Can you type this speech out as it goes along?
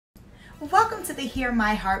Welcome to the Hear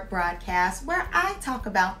My Heart broadcast, where I talk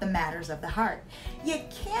about the matters of the heart. You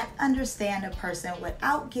can't understand a person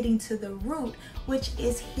without getting to the root, which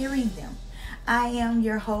is hearing them. I am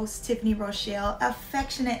your host, Tiffany Rochelle,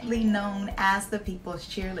 affectionately known as the People's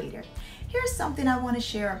Cheerleader. Here's something I want to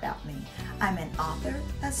share about me. I'm an author,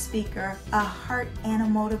 a speaker, a heart and a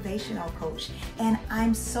motivational coach, and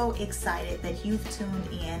I'm so excited that you've tuned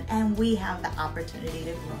in and we have the opportunity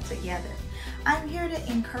to grow together. I'm here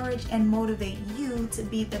to encourage and motivate you to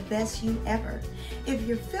be the best you ever. If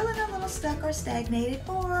you're feeling a little stuck or stagnated,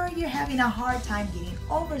 or you're having a hard time getting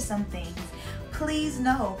over some things, please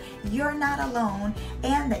know you're not alone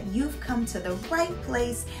and that you've come to the right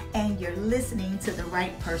place and you're listening to the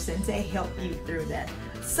right person to help you through that.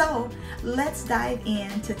 So let's dive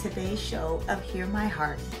into today's show of Hear My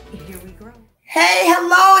Heart. Here we grow. Hey,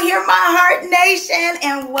 hello, Hear My Heart Nation,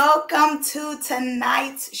 and welcome to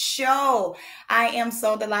tonight's show. I am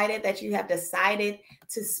so delighted that you have decided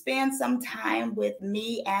to spend some time with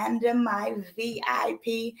me and my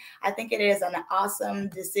VIP. I think it is an awesome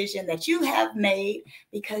decision that you have made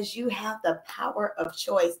because you have the power of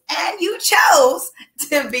choice and you chose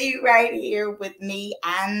to be right here with me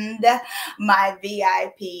and my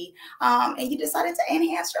VIP. And you decided to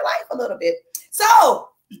enhance your life a little bit. So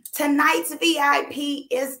tonight's VIP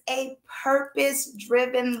is a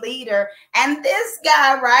purpose-driven leader, and this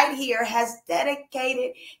guy right here has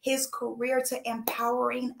dedicated his career to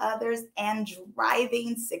empowering others and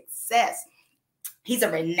driving success. He's a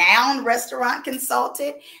renowned restaurant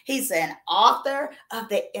consultant. He's an author of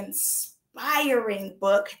the inspiring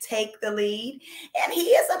book, Take the Lead, and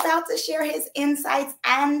he is about to share his insights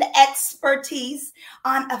and expertise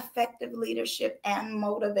on effective leadership and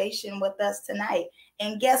motivation with us tonight.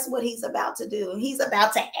 And guess what he's about to do? He's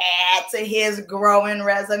about to add to his growing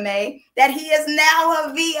resume that he is now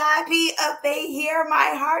a VIP of the Hear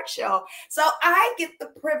My Heart show. So I get the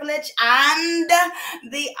privilege and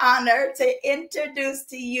the honor to introduce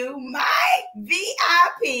to you my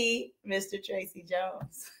VIP, Mr. Tracy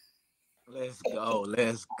Jones. Let's go.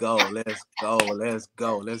 Let's go. Let's go. Let's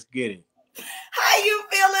go. Let's get it. How you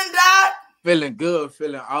feeling, Doc? Feeling good.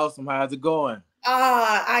 Feeling awesome. How's it going?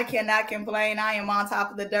 I cannot complain. I am on top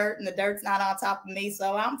of the dirt and the dirt's not on top of me.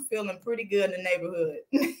 So I'm feeling pretty good in the neighborhood.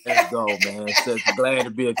 Let's go, man. So glad to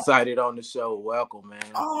be excited on the show. Welcome, man.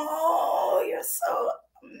 Oh, you're so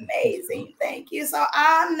amazing. Thank you. So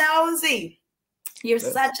I'm nosy. You're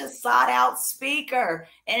such a sought out speaker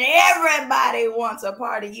and everybody wants a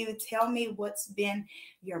part of you. Tell me what's been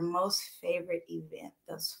your most favorite event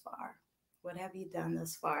thus far. What have you done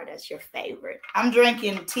thus far that's your favorite? I'm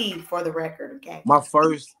drinking tea for the record, okay? My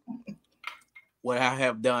first, what I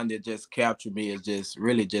have done that just captured me is just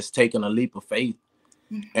really just taking a leap of faith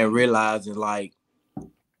and realizing like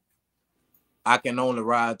I can only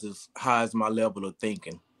rise as high as my level of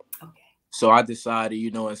thinking. Okay. So I decided,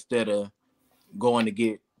 instead of going to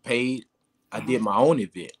get paid, I did my own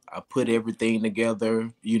event. I put everything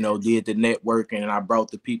together, did the networking, and I brought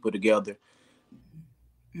the people together.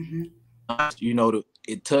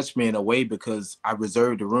 It touched me in a way because I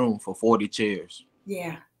reserved the room for 40 chairs.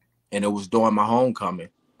 Yeah. And it was during my homecoming.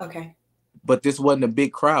 Okay. But this wasn't a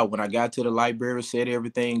big crowd. When I got to the library, set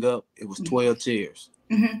everything up, it was 12 chairs.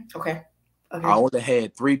 Okay. I only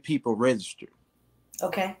had 3 people registered.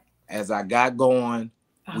 Okay. As I got going,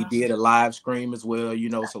 we did a live stream as well,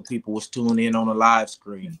 so people was tuning in on a live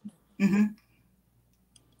stream.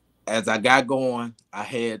 As I got going, I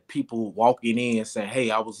had people walking in saying, hey,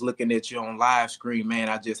 I was looking at you on live stream, man.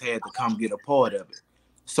 I just had to come get a part of it.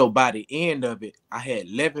 So by the end of it, I had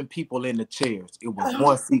 11 people in the chairs. It was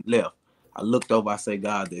 1 seat left. I looked over, I said,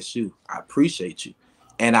 God, that's you. I appreciate you.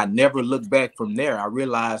 And I never looked back from there. I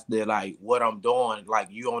realized that, like, what I'm doing, like,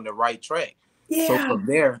 you're on the right track. Yeah. So from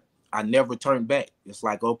there, I never turned back. It's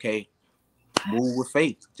like, okay, move with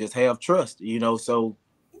faith. Just have trust, So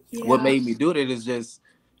what made me do that is just,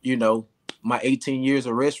 my 18 years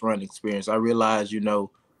of restaurant experience. I realized, 90%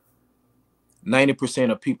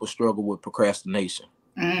 of people struggle with procrastination.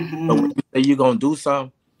 So when you say you're going to do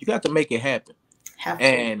something, you got to make it happen.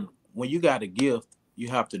 And when you got a gift, you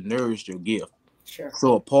have to nourish your gift. Sure.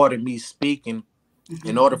 So a part of me speaking,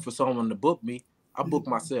 in order for someone to book me, I booked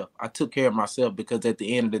myself. I took care of myself because at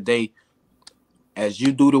the end of the day, as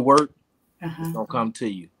you do the work, it's going to come to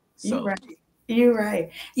you. So. You're right. You're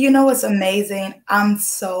right. You know what's amazing? I'm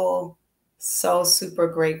so super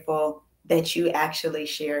grateful that you actually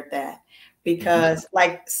shared that, because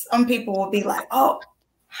like some people will be like, oh,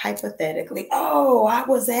 hypothetically, oh, I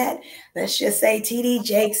was at, let's just say TD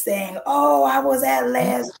Jake's thing. Oh, I was at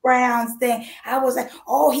Les Brown's thing. I was at,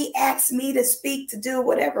 oh, he asked me to speak, to do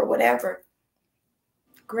whatever.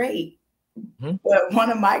 Great. Mhm. But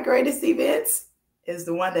one of my greatest events is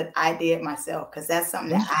the one that I did myself, because that's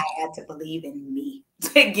something that Mhm. I had to believe in me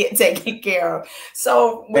to get taken care of.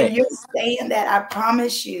 So when you're Facts. saying that, I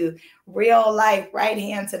promise you, real life, right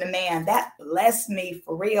hand to the man, that blessed me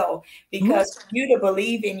for real. Mhm. Because for you to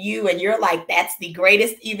believe in you and you're like, that's the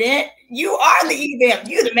greatest event, you are the event,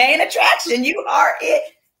 you're the main attraction, you are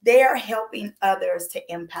it. They're helping others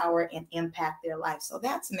to empower and impact their life. So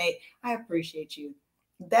that's me. I appreciate you.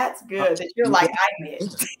 That's Uh, good that you're you like got I met.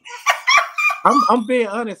 it. I'm being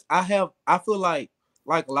honest. I feel like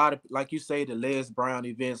a lot of, like you say, the Les Brown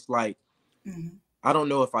events, like Mhm, I don't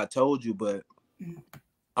know if I told you, but mhm,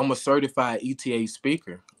 I'm a certified ETA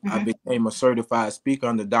speaker. I mhm, became a certified speaker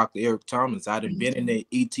under Dr. Eric Thomas. I done mhm, been in the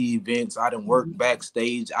ET events. I done worked mhm.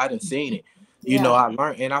 backstage. I done seen it. Yeah, I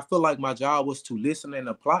learned, and I feel like my job was to listen and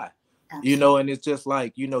apply. absolutely. And it's just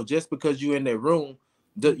like, just because you in that room,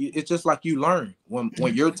 Mhm, it's just like you learn. When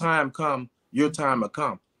mhm. your time come, your time will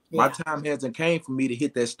come. My Yeah. time hasn't came for me to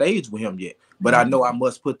hit that stage with him yet, but I Mhm, know I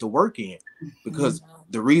must put the work in, mhm, because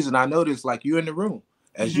the reason I know this, like you in the room,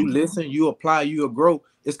 as you mhm. listen, you apply, you'll grow.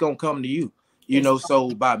 It's gonna come to you. It's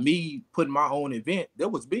So by me putting my own event, that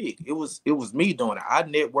was big. It was me doing it. I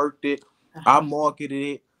networked it. I uh-huh, marketed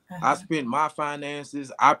it. I uh-huh. spent my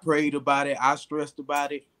finances. I prayed about it. I stressed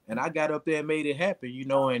about it, and I got up there and made it happen.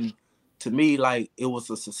 And to me, like, it was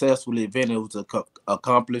a successful event. It was a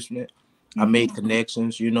accomplishment. I Mhm. made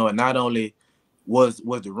connections. And not only was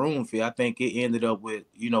the room fee, I think it ended up with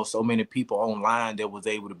so many people online that was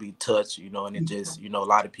able to be touched. And it just a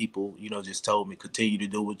lot of people just told me continue to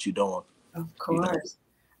do what you're doing. Of You know, course.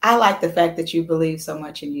 I like the fact that you believe so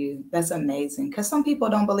much in you. That's amazing. Because some people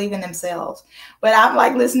don't believe in themselves. But I'm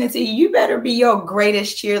like listening to you. You better be your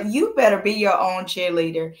greatest cheerleader. You better be your own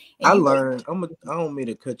cheerleader. And I you learned. I don't mean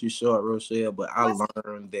to cut you short, Rochelle, but I what's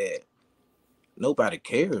learned that nobody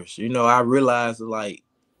cares. I realized, like,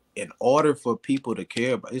 in order for people to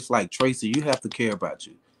care about, it's like, Tracy, you have to care about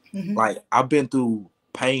you. mhm, Like, I've been through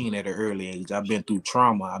pain at an early age. I've been through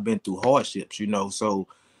trauma. I've been through hardships. So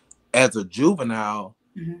as a juvenile,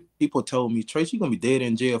 mhm, people told me, Tracy, you're gonna be dead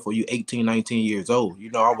in jail for you 18, 19 years old.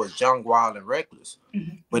 I was young, wild, and reckless.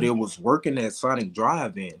 mhm, But it was working at Sonic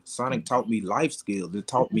Drive-In. Sonic taught me life skills. It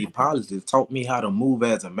taught me policies. It taught me how to move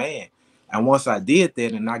as a man. And once I did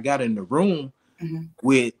that, and I got in the room mhm,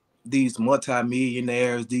 with these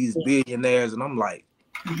multimillionaires, these yeah, billionaires, and I'm like,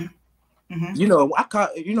 mhm, mhm, I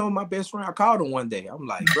called, my best friend, I called him one day. I'm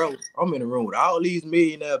like, bro, I'm in the room with all these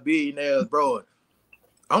billionaires, bro. And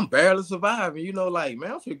I'm barely surviving. Like,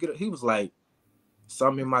 man, I feel good. He was like,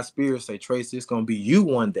 something in my spirit say, Tracy, it's gonna be you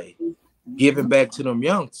one day, giving mhm, back to them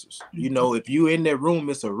youngsters. mhm. If you in that room,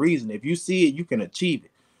 it's a reason. If you see it, you can achieve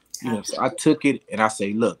it. So I Absolutely. took it and I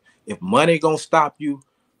say, look, if money gonna stop you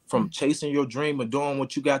from Mhm, chasing your dream or doing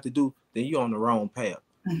what you got to do, then you're on the wrong path.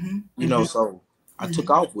 mhm, mhm, So I took mhm.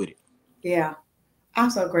 off with it. Yeah. I'm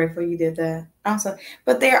so grateful you did that.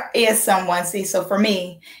 But there is someone, see, so for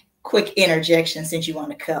me, quick interjection since you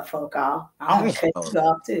want to cut folk off. I don't Yes. cut you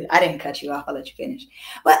off too. I didn't cut you off. I'll let you finish.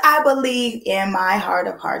 But I believe in my heart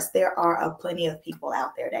of hearts, there are plenty of people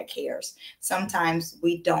out there that cares. Sometimes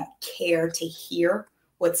we don't care to hear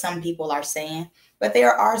what some people are saying, but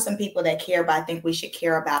there are some people that care, but I think we should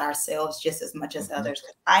care about ourselves just as much as Mm-hmm. others.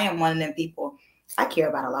 I am one of them people. I care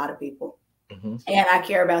about a lot of people. Mm-hmm. And I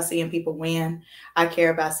care about seeing people win. I care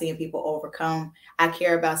about seeing people overcome. I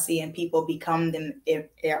care about seeing people become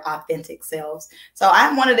their authentic selves. So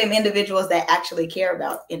I'm one of them individuals that actually care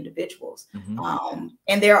about individuals. Mm-hmm.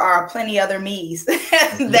 And there are plenty other me's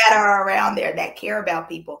Mm-hmm. that are around there that care about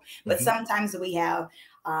people. But Mm-hmm. sometimes we have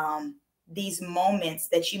these moments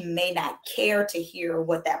that you may not care to hear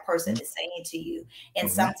what that person is saying to you. And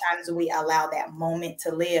Mm-hmm. sometimes we allow that moment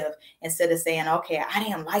to live instead of saying, okay, I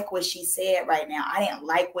didn't like what she said right now. I didn't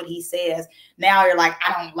like what he says. Now you're like,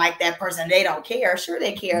 I don't like that person. They don't care. Sure,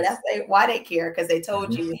 they care. That's why they care, because they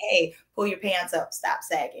told Mm-hmm. you, hey, pull your pants up, stop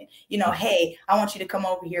sagging. Hey, I want you to come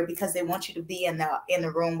over here because they want you to be in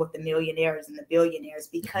the room with the millionaires and the billionaires,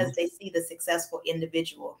 Mm-hmm. because they see the successful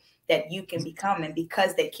individual that you can become, and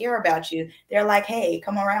because they care about you, they're like, hey,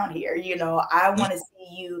 come around here. I want to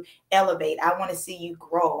see you elevate. I want to see you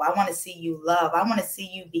grow. I want to see you love. I want to see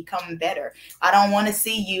you become better. I don't want to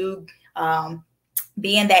see you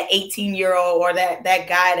being that 18-year-old or that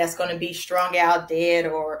guy that's going to be strung out dead,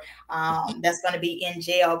 or that's going to be in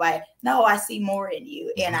jail. By no, I see more in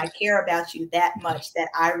you, and I care about you that much that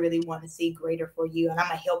I really want to see greater for you, and I'm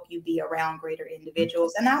going to help you be around greater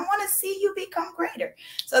individuals, and I want to see you become greater.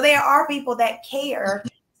 So there are people that care.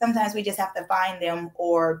 Sometimes we just have to find them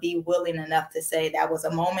or be willing enough to say that was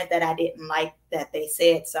a moment that I didn't like that they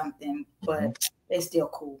said something, Mm-hmm. but they still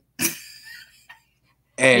cool.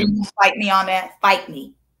 Are you And gonna fight me on that? Fight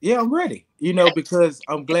me. yeah, I'm ready. Because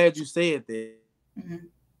I'm glad you said that. Hmm.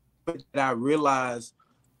 That I realized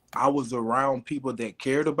I was around people that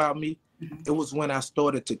cared about me. Hmm. It was when I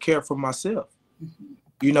started to care for myself.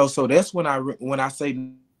 Hmm. So that's when I say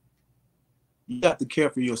you have to care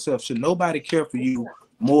for yourself. Should nobody care for you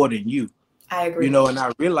more than you? I agree. And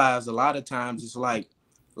I realize a lot of times it's like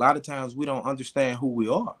a lot of times we don't understand who we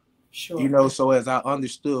are. Sure. So as I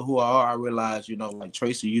understood who I are, I realized, like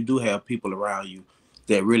Tracy, you do have people around you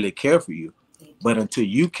that really care for you. They But do. until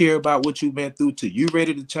you care about what you've been through, till you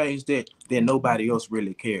ready to change that, then nobody else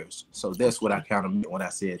really cares. So that's what I kind of meant when I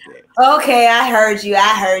said that. Okay, I heard you.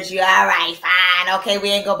 I heard you. All right, fine. Okay, we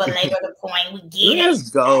ain't gonna belabor the point. We get Let's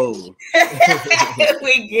go. it.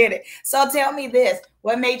 We get it. So tell me this: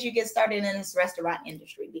 what made you get started in this restaurant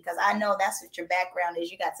industry? Because I know that's what your background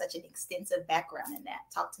is. You got such an extensive background in that.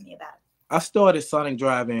 Talk to me about it. I started Sonic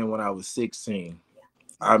Drive-In when I was 16.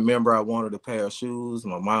 I remember I wanted a pair of shoes.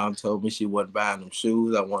 My mom told me she wasn't buying them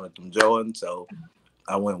shoes. I wanted them Jordans, so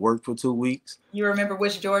I went work for 2 weeks. You remember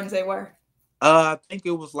which Jordans they were? I think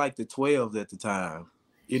it was like the 12s at the time.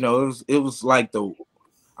 It was like the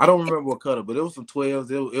I don't remember what color, but it was the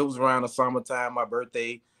 12s. It was around the summertime, my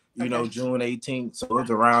birthday, Okay. June 18th. So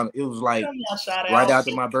it was like Come on, shout right out.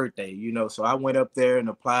 after my birthday. So I went up there and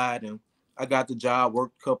applied and I got the job,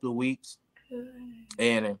 worked a couple of weeks,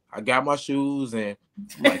 and I got my shoes and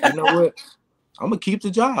I'm like, you know what? I'm gonna keep the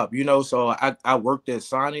job. So I worked at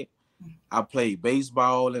Sonic. I played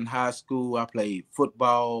baseball in high school. I played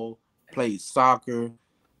football, played soccer,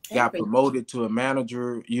 got Every promoted to a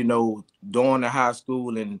manager, during the high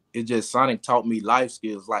school. And it just Sonic taught me life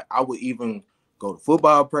skills. Like I would even go to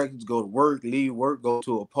football practice, go to work, leave work, go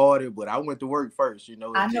to a party, but I went to work first.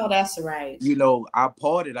 I know that's right. I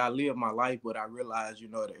partied, I lived my life, but I realized, at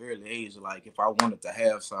an early age, like if I wanted to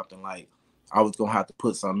have something, like I was gonna have to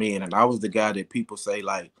put some in. And I was the guy that people say,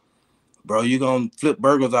 like, bro, you gonna flip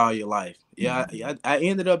burgers all your life. Yeah, I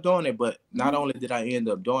ended up doing it, but not only did I end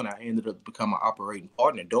up doing it, I ended up becoming an operating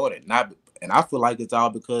partner doing it. And I feel like it's all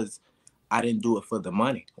because I didn't do it for the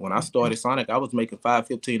money. When I started Sonic, I was making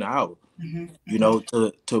 $5.15 an hour.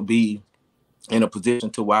 To be in a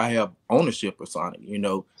position to where I have ownership of Sonic.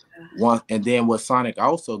 And then what Sonic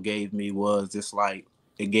also gave me was just like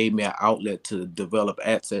it gave me an outlet to develop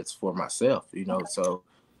assets for myself. So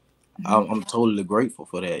I'm totally grateful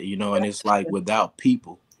for that. And it's like without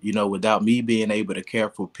people, without me being able to care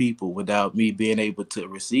for people, without me being able to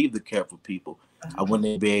receive the care for people, I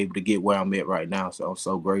wouldn't be able to get where I'm at right now. So I'm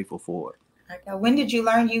so grateful for it. Okay. When did you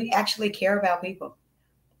learn you actually care about people?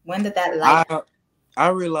 When did that light? I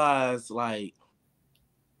realized like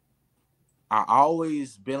I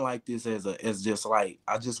always been like this as just like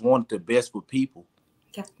I just want the best for people.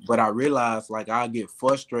 Okay. But I realized like I get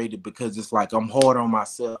frustrated because it's like I'm hard on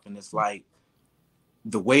myself, and it's like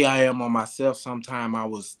the way I am on myself, sometimes I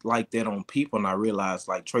was like that on people, and I realized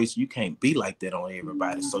like Tracy, you can't be like that on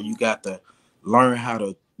everybody. So you got to learn how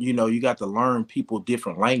to, you got to learn people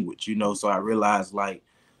different language. So I realized like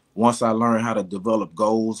once I learned how to develop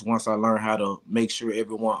goals, once I learned how to make sure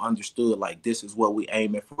everyone understood like this is what we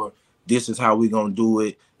aiming for, this is how we gonna do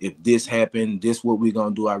it. If this happened, this what we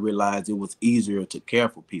gonna do. I realized it was easier to care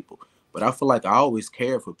for people. But I feel like I always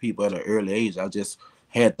cared for people at an early age. I just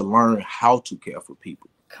had to learn how to care for people.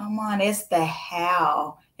 Come on, it's the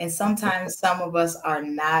how. And sometimes some of us are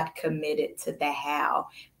not committed to the how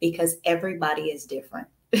because everybody is different.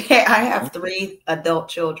 I have three adult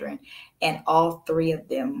children, and all three of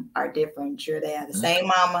them are different. Sure, they have the same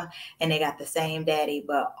mama and they got the same daddy,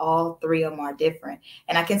 but all three of them are different.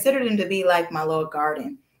 And I consider them to be like my little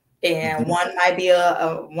garden. And one might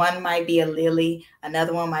be a lily,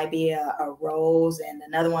 another one might be a rose, and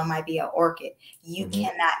another one might be an orchid. You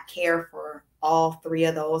cannot care for all three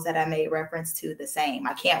of those that I made reference to the same.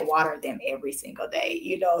 I can't water them every single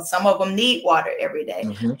day. Some of them need water every day.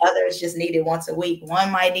 Others just need it once a week.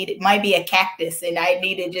 One might be a cactus, and I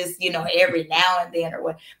need it just, every now and then or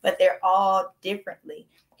what. But they're all differently.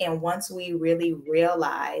 And once we really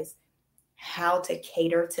realize how to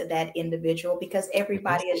cater to that individual, because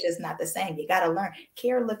everybody is just not the same. You got to learn.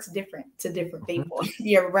 Care looks different to different people.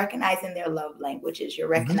 You're recognizing their love languages. You're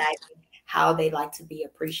recognizing how they like to be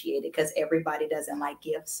appreciated, because everybody doesn't like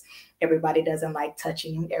gifts. Everybody doesn't like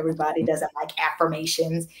touching. Everybody doesn't like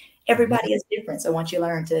affirmations. Everybody is different. So once you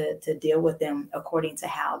learn to deal with them according to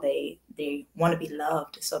how they want to be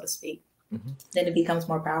loved, so to speak, then it becomes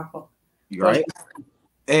more powerful. Right.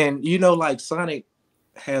 And like Sonic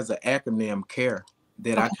has an acronym CARE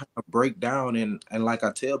that I kind of break down, and like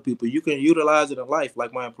I tell people, you can utilize it in life.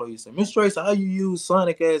 Like my employees say, Miss Tracy, how you use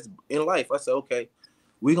Sonic as in life? I said, okay,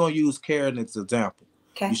 we're gonna use CARE as an example.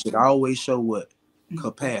 You Okay. should always show what? Mm-hmm.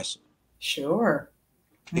 Compassion. Sure.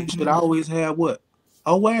 You Mm-hmm. should always have what?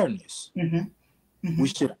 Awareness. Mm-hmm. We Mm-hmm.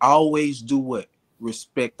 should always do what?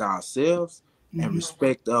 Respect ourselves and Mm-hmm.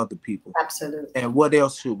 respect other people. Absolutely. And what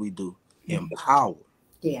else should we do? Mm-hmm. Empower.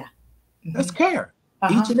 Yeah. Let's Mm-hmm. care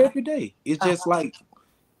each Uh-huh. and every day. It's just Uh-huh. like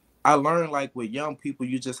I learned, like with young people,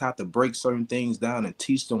 you just have to break certain things down and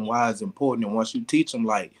teach them why it's important. And once you teach them,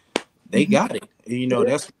 like, they Mm-hmm. got it. And,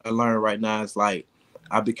 that's what I learned right now. It's like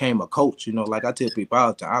I became a coach. Like I tell people all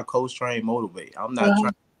the time, I coach, train, motivate. I'm not Uh-huh.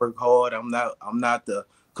 trying to work hard. I'm not the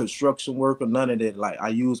construction worker, none of that. Like I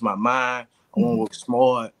use my mind. I want to Mm-hmm. work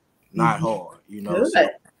smart, not Mm-hmm. hard. Good. So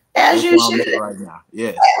As that's you where I'm at should. right now.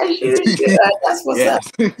 Yes. As you should. That's what's up.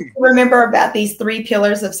 Yes. Remember about these three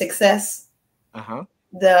pillars of success? Uh-huh.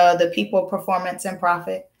 The people, performance, and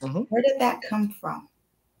profit. Mm-hmm. Where did that come from?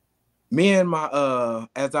 Me and my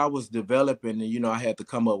as I was developing, and I had to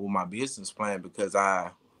come up with my business plan because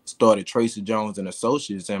I started Tracy Jones and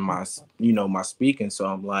Associates and my speaking. So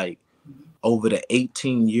I'm like, over the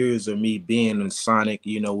 18 years of me being in Sonic,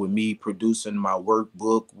 with me producing my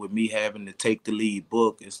workbook, with me having to take the lead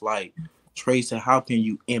book, it's like, Tracy, how can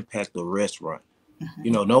you impact a restaurant?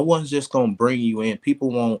 Mm-hmm. No one's just gonna bring you in.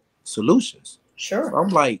 People want solutions. So Sure. I'm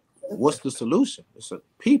like, what's the solution? It's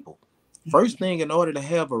people. Mm-hmm. First thing, in order to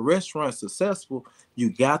have a restaurant successful,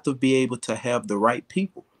 you got to be able to have the right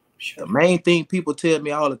people. The Sure. main thing people tell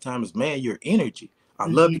me all the time is, man, your energy. I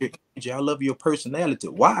love Mm-hmm. your energy. I love your personality.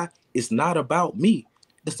 Why? It's not about me.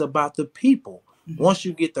 It's about the people. Mm-hmm. Once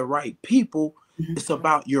you get the right people, Mm-hmm. it's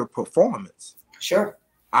about your performance. Sure.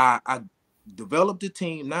 I developed a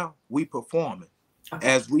team. Now we performing. Okay.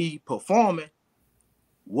 As we performing,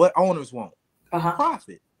 what owners want? Uh-huh.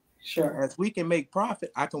 Profit. Sure. As we can make profit,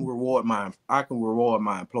 I can reward my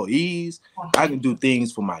employees. I Uh-huh. can do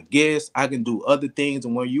things for my guests. I can do other things.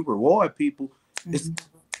 And when you reward people, it's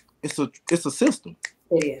Mm-hmm. it's a system.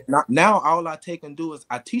 It is. Now all I take and do is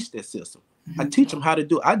I teach that system. I Mm-hmm. teach them how to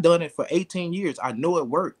do it. I've done it for 18 years. I know it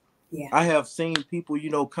worked. Yeah. I have seen people,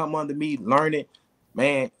 come under me, learn it.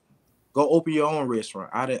 Man, go open your own restaurant.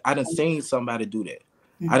 I done seen somebody do that.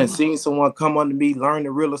 I done Mm-hmm. seen someone come under me, learn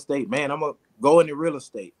the real estate. Man, I'm gonna go into real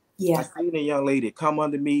estate. I Yeah. seen a young lady come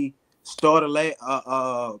under me, start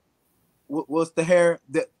what's the hair,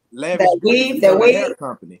 the lavish That beauty, weave, the hair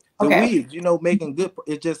company, the Okay. weaves, making good.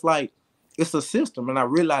 It's just like it's a system, and I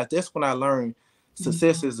realized that's when I learned Mm-hmm.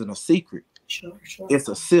 success isn't a secret. Sure, sure. It's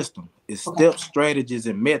a system. It's Okay. steps, strategies,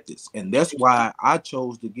 and methods, and that's why I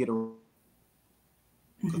chose to get around.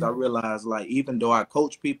 Because I Mm-hmm. realized, like, even though I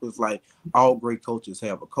coach people, it's like all great coaches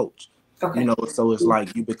have a coach. Okay. So it's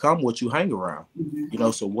like you become what you hang around.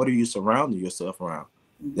 Mm-hmm. So what are you surrounding yourself around?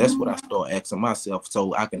 That's what Mm-hmm. I start asking myself,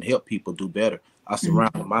 so I can help people do better. I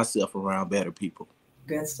surround Mm-hmm. myself around better people.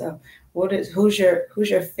 Good stuff. Who's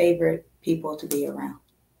your favorite people to be around?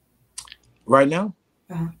 Right now,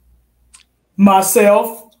 Uh-huh.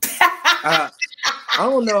 Myself. I I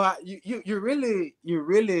don't know how you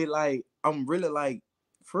really like. I'm really like,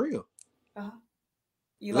 for real. Uh-huh.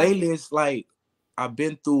 You like Lately, it's like I've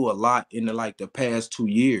been through a lot in the past 2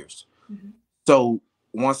 years. it? Mm-hmm. So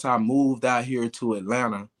once I moved out here to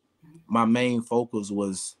Atlanta, my main focus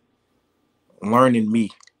was learning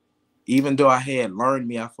me. Even though I had learned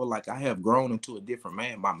me, I feel like I have grown into a different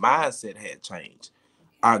man. My mindset had changed.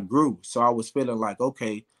 I grew. So I was feeling like,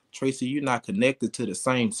 okay, Tracy, you're not connected to the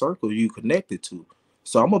same circle you connected to.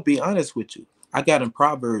 So I'm gonna be honest with you. I got in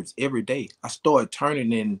Proverbs every day. I started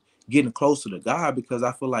turning and getting closer to God because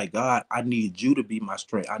I feel like, God, I need you to be my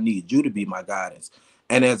strength. I need you to be my guidance.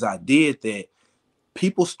 And as I did that,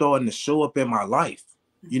 people starting to show up in my life.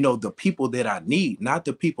 The people that I need, not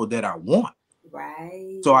the people that I want.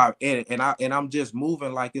 Right. So I'm just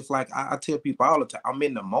moving, like it's like I tell people all the time, I'm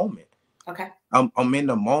in the moment. Okay. I'm in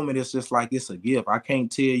the moment. It's just like it's a gift. I can't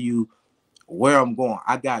tell you where I'm going.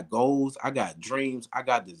 I got goals, I got dreams, I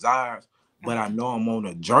got desires, but I know I'm on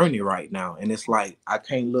a journey right now. And it's like I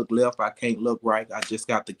can't look left, I can't look right. I just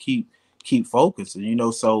got to keep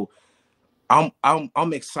focusing. So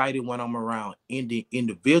I'm excited when I'm around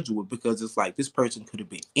individual because it's like this person could have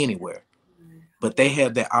been anywhere, but they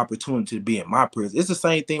have that opportunity to be in my presence. It's the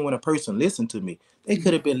same thing when a person listened to me. They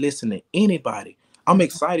could have been listening to anybody. I'm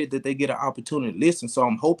excited that they get an opportunity to listen. So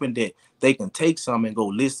I'm hoping that they can take some and go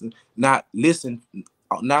listen, not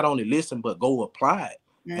only listen, but go apply it.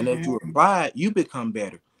 And if you apply it, you become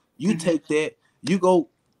better. You take that, you go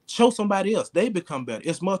show somebody else, they become better.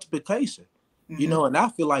 It's multiplication. And I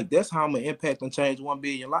feel like that's how I'm gonna impact and change 1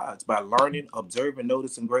 billion lives, by learning, observing,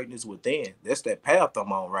 noticing greatness within. That's that path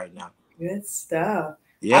I'm on right now. Good stuff.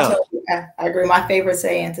 I Yeah. told you, I agree. My favorite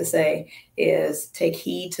saying to say is take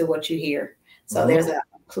heed to what you hear. So there's a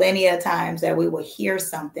plenty of times that we will hear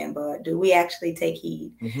something, but do we actually take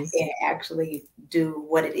heed and actually do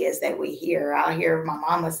what it is that we hear? I'll hear my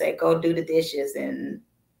mama say, go do the dishes, and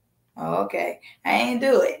okay, I ain't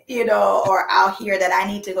do it, or I'll hear that I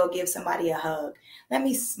need to go give somebody a hug. Let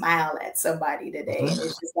me smile at somebody today. And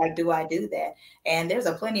it's just like, do I do that? And there's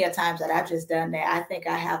a plenty of times that I've just done that. I think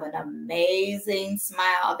I have an amazing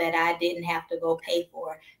smile that I didn't have to go pay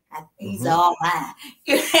for. He's all mine.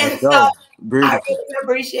 And so I really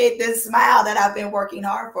appreciate this smile that I've been working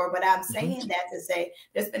hard for. But I'm saying that to say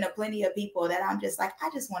there's been a plenty of people that I'm just like, I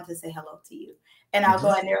just want to say hello to you. And I'll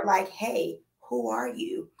go in there like, hey, who are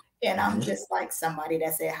you? And I'm just like, somebody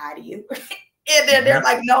that said hi to you. And then they're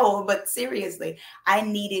like, no, but seriously, I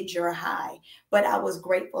needed your hi. But I was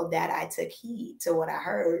grateful that I took heed to what I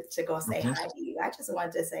heard to go say hi to you. I just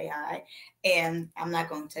wanted to say hi. And I'm not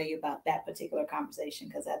going to tell you about that particular conversation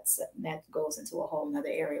because that goes into a whole nother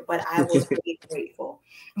area. But I was really grateful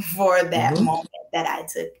for that moment that I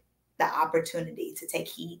took the opportunity to take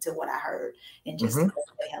heed to what I heard and just to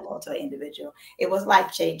say hello to an individual. It was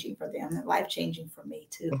life-changing for them and life-changing for me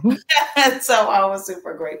too. So I was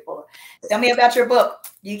super grateful. Tell me about your book.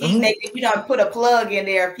 You keep making, put a plug in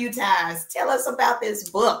there a few times. Tell us about this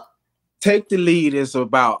book. Take the Lead is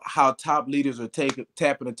about how top leaders are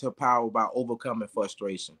tapping into power by overcoming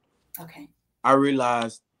frustration. Okay. I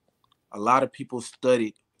realized a lot of people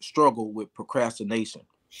struggle with procrastination.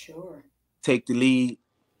 Sure. Take the Lead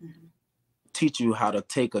teach you how to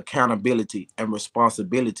take accountability and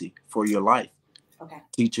responsibility for your life. Okay.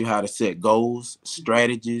 Teach you how to set goals,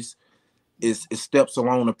 strategies. It's steps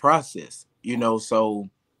along the process, so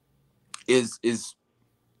it's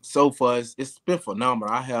so far it's been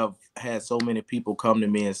phenomenal. I have had so many people come to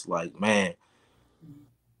me. It's like, man,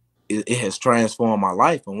 it has transformed my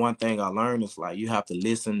life. And one thing I learned is like, you have to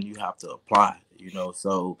listen, you have to apply,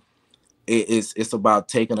 so it's about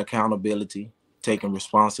taking accountability, taking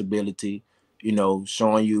responsibility,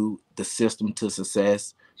 showing you the system to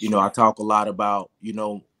success. I talk a lot about,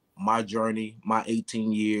 my journey, my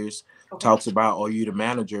 18 years, talks about, are you the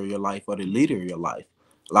manager of your life or the leader of your life?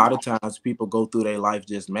 A lot of times people go through their life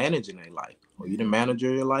just managing their life. Are you the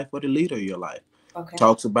manager of your life or the leader of your life?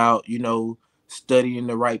 Talks about, studying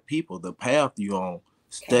the right people, the path you're on,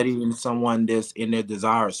 studying someone that's in their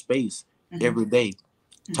desired space every day.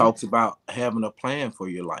 Talks about having a plan for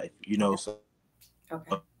your life, so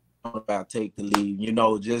about Take the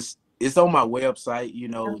Lead, just it's on my website,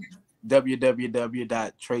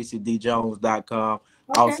 www.tracydjones.com.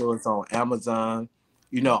 Also, it's on Amazon.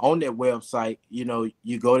 On that website, you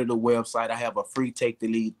go to the website, I have a free Take the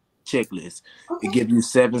Lead checklist. It gives you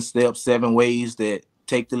 7 steps, 7 ways that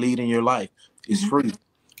take the lead in your life. It's free.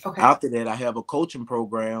 After that, I have a coaching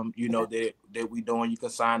program, that we doing. You can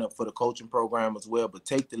sign up for the coaching program as well. But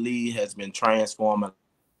Take the Lead has been transforming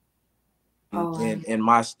in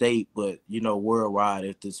my state, but worldwide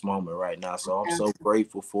at this moment right now. So I'm so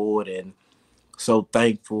grateful for it and so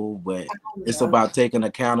thankful. But it's about taking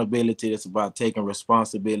accountability. It's about taking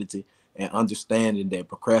responsibility and understanding that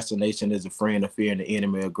procrastination is a friend of fear and the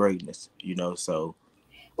enemy of greatness. So.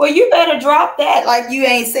 Well, you better drop that like you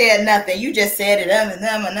ain't said nothing. You just said it.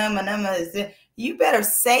 You better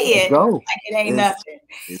say it like it ain't nothing.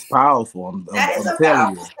 It's powerful. I'm a telling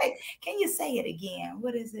powerful statement. Can you say it again?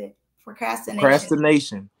 What is it?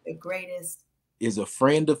 Procrastination. The greatest is a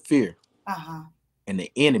friend of fear and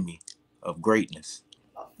the enemy of greatness.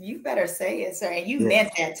 You better say it, sir. And you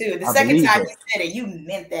meant that too. The second time you said it, you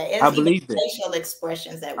meant that. I believe that. Facial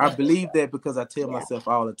expressions that I believe that because I tell myself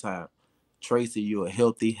all the time, Tracy, you're a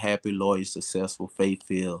healthy, happy, loyal, successful,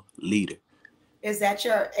 faith-filled leader. Is that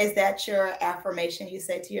your affirmation you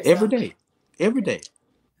say to yourself? Every day.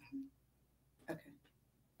 Okay.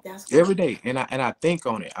 That's good. Every day. And I think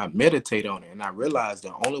on it. I meditate on it. And I realize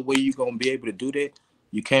the only way you're gonna be able to do that,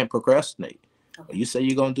 you can't procrastinate. When you say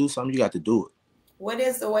you're gonna do something, you got to do it. What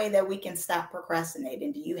is the way that we can stop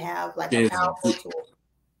procrastinating? Do you have like a powerful tool?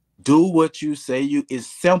 Do what you say it's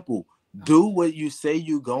simple. Do what you say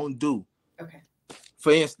you're gonna do. Okay.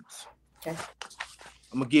 For instance, I'm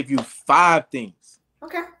gonna give you 5 things.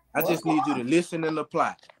 Okay. I just need you to listen and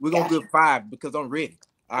apply. We're gonna give 5 because I'm ready.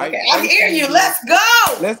 All right. Okay. I hear you. Let's go.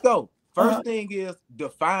 Let's go. First thing is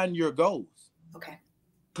define your goals. Okay.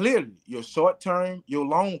 Clearly, your short-term, your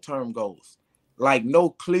long-term goals. Like know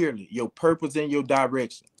clearly your purpose and your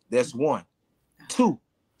direction. That's 1. 2,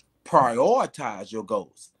 prioritize your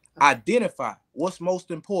goals. Identify what's most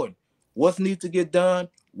important, what needs to get done,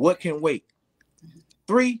 what can wait.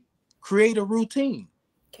 3, create a routine,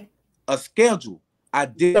 a schedule.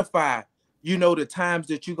 Identify, the times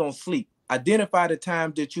that you're going to sleep. Identify the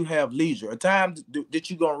time that you have leisure, a time that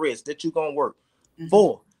you're going to rest, that you're going to work. Mm-hmm.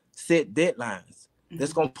 4, set deadlines. Mm-hmm.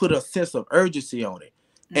 That's going to put a sense of urgency on it.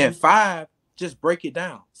 Mm-hmm. And 5, just break it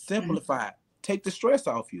down. Simplify it. Take the stress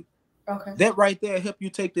off you. Okay. That right there help you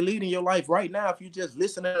take the lead in your life right now if you just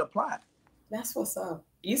listen and apply. That's what's up.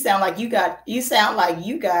 You sound like you got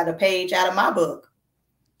a page out of my book.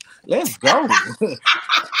 Let's go.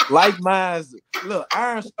 Like mine's, look,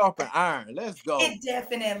 iron sharpen iron. Let's go. It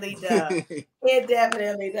definitely does. It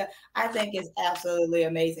definitely does. I think it's absolutely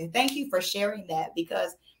amazing. Thank you for sharing that,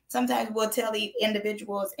 because sometimes we'll tell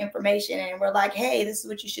individuals information and we're like, hey, this is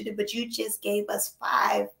what you should do. But you just gave us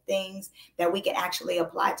 5 things that we can actually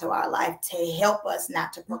apply to our life to help us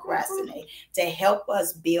not to procrastinate, to help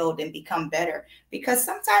us build and become better. Because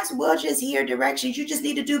sometimes we'll just hear directions. You just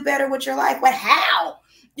need to do better with your life. But how?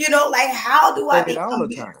 Like, how do I become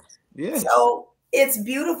better? Yes. So it's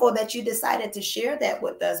beautiful that you decided to share that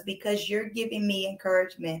with us, because you're giving me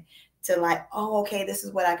encouragement to like, oh, okay, this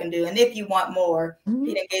is what I can do. And if you want more,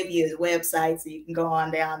 he done gave you his website, so you can go on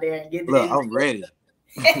down there and get it. Look, I'm ready.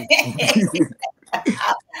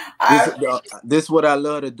 This is what I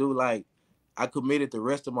love to do. Like, I committed the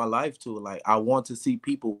rest of my life to it. Like, I want to see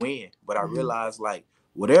people win, but I realize, like,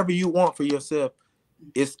 whatever you want for yourself,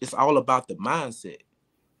 it's all about the mindset.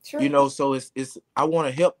 True. So it's I want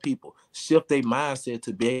to help people shift their mindset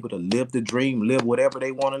to be able to live the dream, live whatever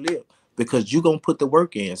they want to live, because you're gonna put the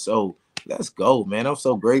work in. So let's go, man. I'm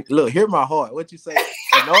so great. Look, hear my heart. What you say?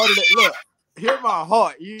 In order to look, hear my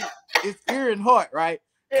heart. It's ear and heart, right?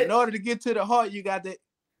 In order to get to the heart, you got that.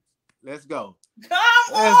 Let's go.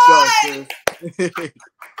 Let's go, sis.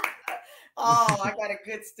 Oh, I got a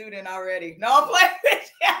good student already. No, I'm playing with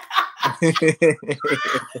you.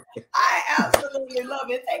 I absolutely love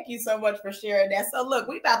it. Thank you so much for sharing that. So look,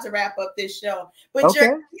 we about to wrap up this show. But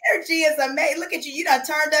your energy is amazing. Look at you. You done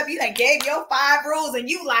turned up. You done gave your 5 rules and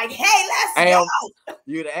you like, hey, let's go.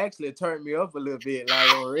 You'd actually turned me up a little bit,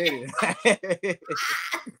 like, already.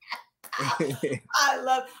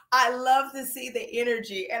 I love to see the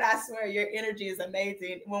energy, and I swear your energy is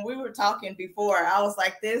amazing. When we were talking before, I was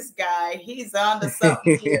like, this guy, he's on to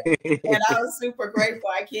something here. And I was super grateful.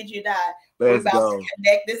 I kid you not. We're about to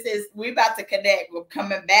connect. We're about to connect. We're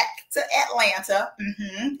coming back to Atlanta.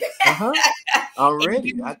 I'm ready.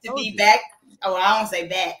 You need to be back. Oh, I don't say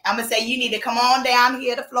back. I'm gonna say you need to come on down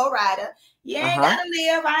here to Florida. You ain't gotta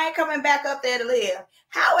live. I ain't coming back up there to live.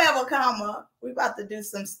 However, we about to do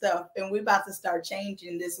some stuff, and we about to start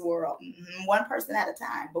changing this world, one person at a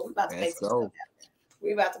time. But we about to make some stuff happen.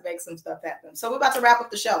 We about to make some stuff happen. So we're about to wrap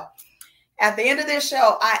up the show. At the end of this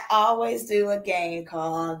show, I always do a game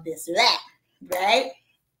called This or That, right?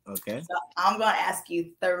 Okay. So I'm going to ask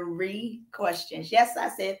you 3 questions. Yes, I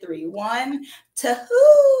said 3. 1, 2,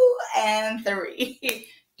 and 3.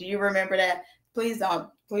 Do you remember that? Please don't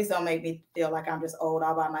make me feel like I'm just old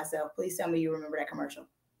all by myself. Please tell me you remember that commercial.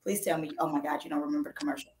 Please tell me, oh my God, you don't remember the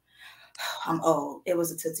commercial. I'm old. It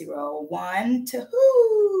was a Tootsie Roll. 1,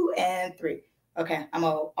 2, and 3. Okay, I'm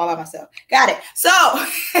old all by myself. Got it. So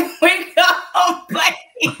we gonna play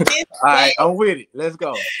this. All right, I'm with it. Let's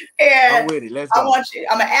go. I'm with it. Let's go. I'm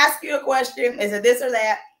gonna ask you a question. Is it this or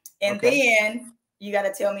that? And then you got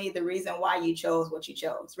to tell me the reason why you chose what you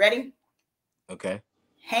chose. Ready? Okay.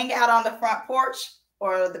 Hang out on the front porch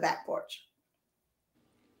or the back porch?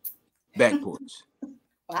 Back porch.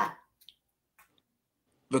 Why?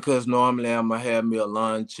 Because normally I'm going to have me a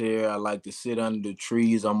lawn chair. I like to sit under the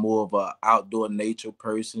trees. I'm more of an outdoor nature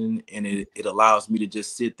person, and it allows me to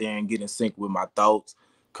just sit there and get in sync with my thoughts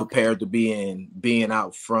compared to being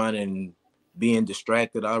out front and being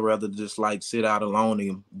distracted. I'd rather just like sit out alone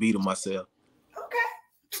and be to myself. Okay.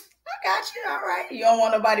 I got you. All right. You don't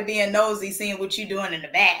want nobody being nosy seeing what you doing in the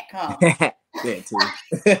back, huh? That too.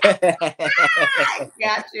 I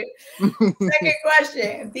got you. Second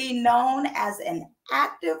question. Be known as an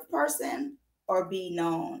active person or be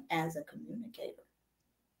known as a communicator?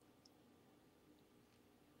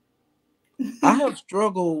 I have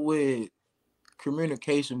struggled with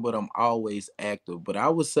communication, but I'm always active. But I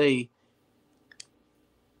would say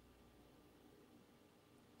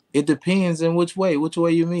it depends in which way. Which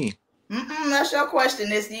way you mean? That's your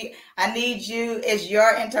question. I need you. It's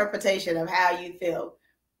your interpretation of how you feel.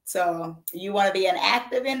 So, you want to be an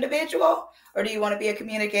active individual, or do you want to be a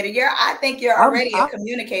communicator? I think you're already a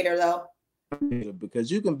communicator, though.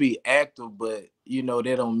 Because you can be active, but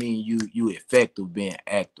that don't mean you effective being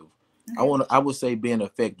active. Okay. I would say being an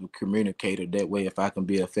effective communicator. That way, if I can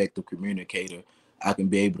be an effective communicator, I can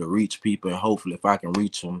be able to reach people, and hopefully, if I can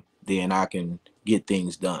reach them, then I can get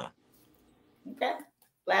things done. Okay.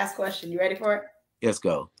 Last question. You ready for it? Let's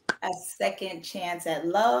go. A second chance at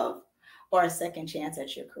love or a second chance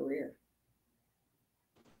at your career?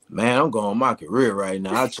 Man, I'm going my career right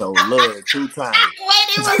now. I chose love 2 times. When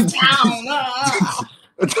it was down.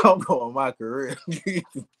 I'm going my career.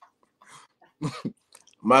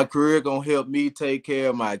 My career gonna help me take care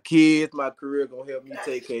of my kids. My career gonna help me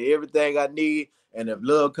take care of everything I need. And if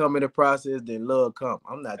love come in the process, then love come.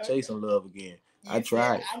 I'm not chasing love again. I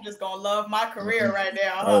tried. I'm just gonna love my career right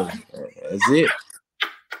now. Huh? That's it.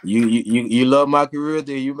 You love my career,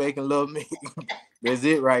 then you making love me. That's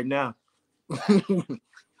it right now.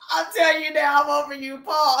 I'm telling you now, I'm over you.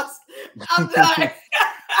 Pause. I'm done.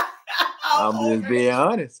 I'm just being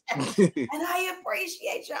honest. And I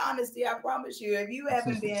appreciate your honesty. I promise you. If you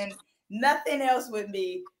haven't been nothing else with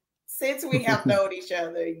me since we have known each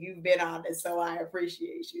other, you've been honest. So I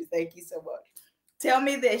appreciate you. Thank you so much. Tell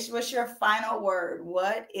me this. What's your final word?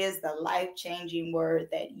 What is the life-changing word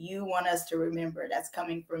that you want us to remember that's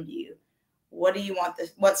coming from you? What do you want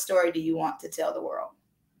what story do you want to tell the world?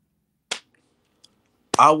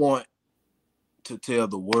 I want to tell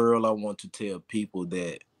the world, I want to tell people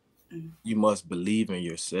that you must believe in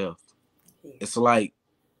yourself. Yeah. It's like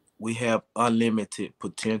we have unlimited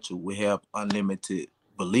potential. We have unlimited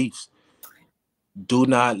beliefs. Do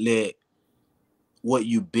not let what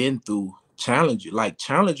you've been through challenge you. Like,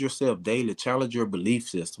 challenge yourself daily. Challenge your belief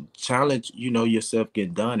system. Challenge, yourself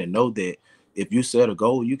get done, and know that if you set a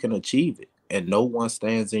goal, you can achieve it. And no one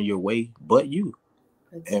stands in your way but you.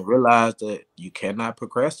 And realize that you cannot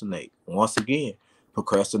procrastinate. Once again,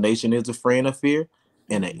 procrastination is a friend of fear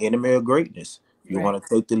and an enemy of greatness. If you want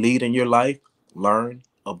to take the lead in your life, learn,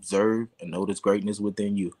 observe, and notice greatness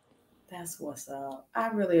within you. That's what's up. I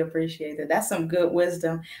really appreciate it. That's some good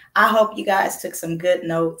wisdom. I hope you guys took some good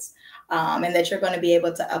notes, and that you're going to be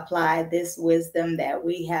able to apply this wisdom that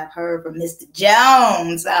we have heard from Mr.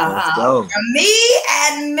 Jones. From me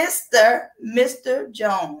and Mr.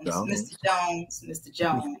 Jones. Mr.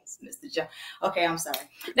 Jones. Okay, I'm sorry.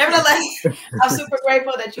 Nevertheless, I'm super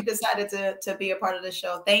grateful that you decided to be a part of the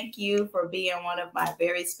show. Thank you for being one of my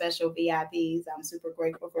very special VIPs. I'm super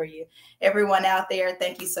grateful for you. Everyone out there,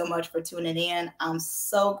 thank you so much for tuning in. I'm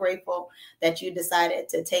so grateful that you decided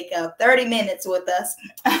to take up 30 minutes with us.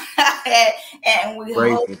 And we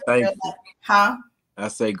grateful, thankful. Huh? I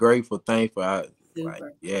say grateful, thankful.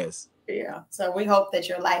 Yes. Yeah. So we hope that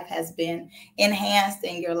your life has been enhanced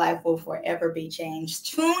and your life will forever be changed.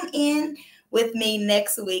 Tune in with me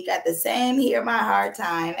next week at the same Hear My Heart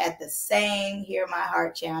time, at the same Hear My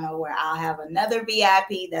Heart channel, where I'll have another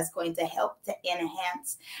VIP that's going to help to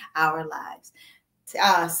enhance our lives.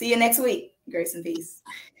 See you next week. Grace and peace.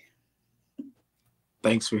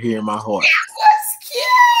 Thanks for hearing my heart. That was cute.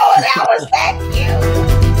 That was that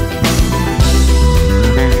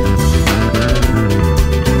cute.